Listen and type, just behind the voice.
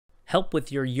help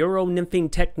with your Euro Nymphing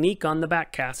technique on the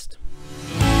backcast.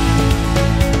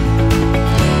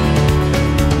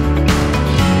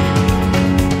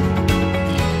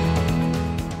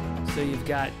 So you've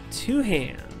got two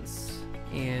hands,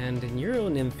 and in Euro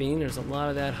Nymphing there's a lot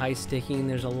of that high sticking,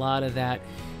 there's a lot of that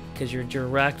because you're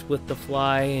direct with the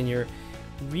fly and you're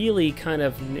really kind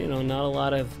of, not a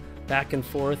lot of back and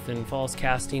forth and false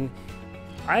casting.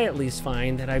 I at least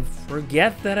find that I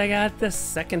forget that I got the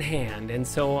second hand, and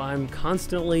so I'm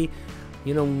constantly,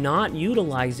 not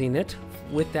utilizing it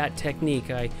with that technique.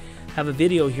 I have a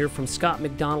video here from Scott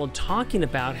McDonald talking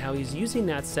about how he's using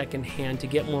that second hand to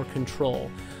get more control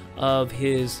of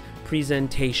his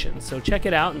presentation. So check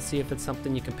it out and see if it's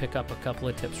something you can pick up a couple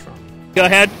of tips from. Go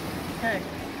ahead. Okay,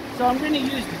 so I'm going to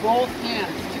use both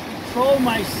hands to control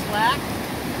my slack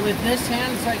with this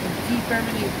hand so I can keep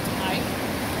everything tight.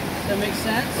 Does that make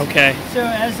sense? Okay. So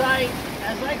as I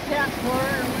cast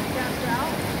forward and cast out,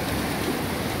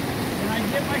 and I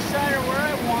get my sider where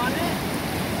I want it,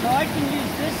 so I can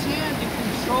use this hand to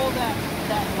control that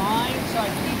line so I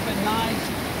keep it nice.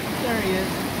 There he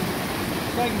is.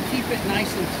 So I can keep it nice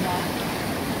and taut.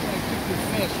 So I keep the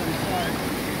fish, I'm sorry.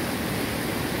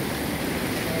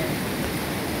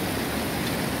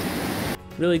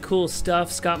 Really cool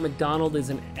stuff. Scott McDonald is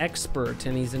an expert,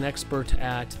 and he's an expert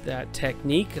at that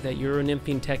technique, that Euro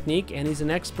Nymphing technique, and he's an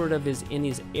expert in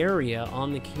his area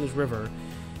on the Kings River.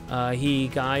 He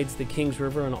guides the Kings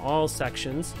River in all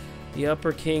sections. The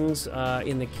Upper Kings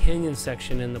in the canyon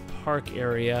section in the park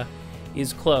area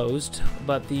is closed,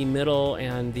 but the middle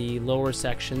and the lower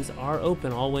sections are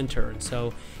open all winter.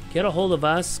 So get a hold of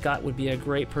us. Scott would be a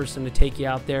great person to take you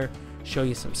out there, show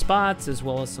you some spots as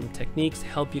well as some techniques,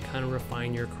 help you kind of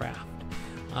refine your craft.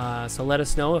 So let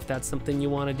us know if that's something you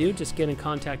want to do. Just get in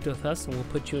contact with us and we'll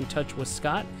put you in touch with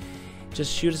Scott.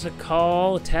 Just shoot us a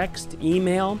call, a text,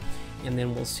 email, and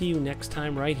then we'll see you next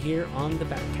time right here on the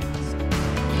Backcast.